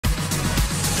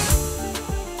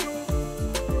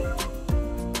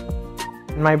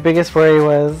My biggest worry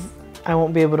was I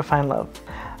won't be able to find love.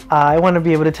 I want to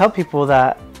be able to tell people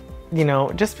that, you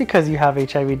know, just because you have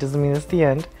HIV doesn't mean it's the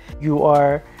end. You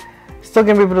are still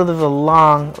going to be able to live a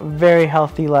long, very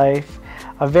healthy life,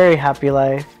 a very happy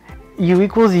life. U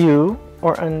equals U,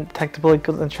 or undetectable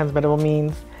equals untransmittable,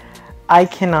 means I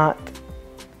cannot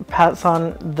pass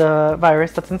on the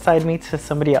virus that's inside me to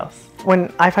somebody else.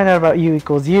 When I found out about U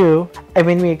equals U, it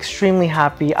made me extremely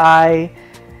happy. I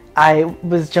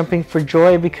was jumping for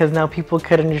joy because now people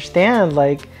could understand,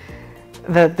 like,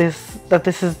 that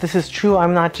this is true.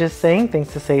 I'm not just saying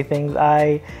things to say things.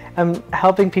 I am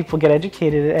helping people get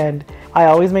educated, and I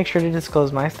always make sure to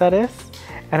disclose my status,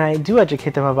 and I do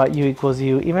educate them about U equals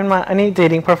U. Even any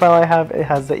dating profile I have, it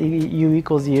has the U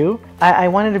equals U. I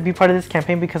wanted to be part of this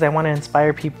campaign because I want to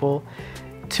inspire people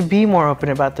to be more open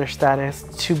about their status,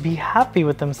 to be happy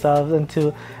with themselves, and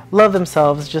to love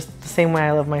themselves just the same way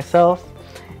I love myself,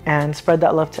 and spread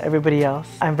that love to everybody else.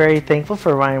 I'm very thankful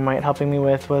for Ryan White helping me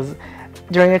was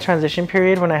during a transition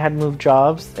period when I had moved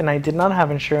jobs and I did not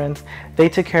have insurance, they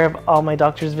took care of all my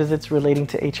doctor's visits relating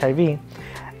to HIV.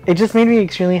 It just made me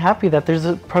extremely happy that there's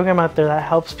a program out there that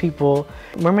helps people.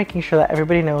 We're making sure that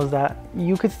everybody knows that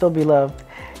you could still be loved,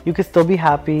 you could still be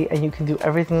happy, and you can do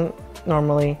everything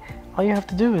normally. All you have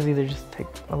to do is either just take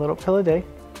a little pill a day,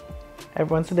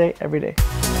 once a day, every day.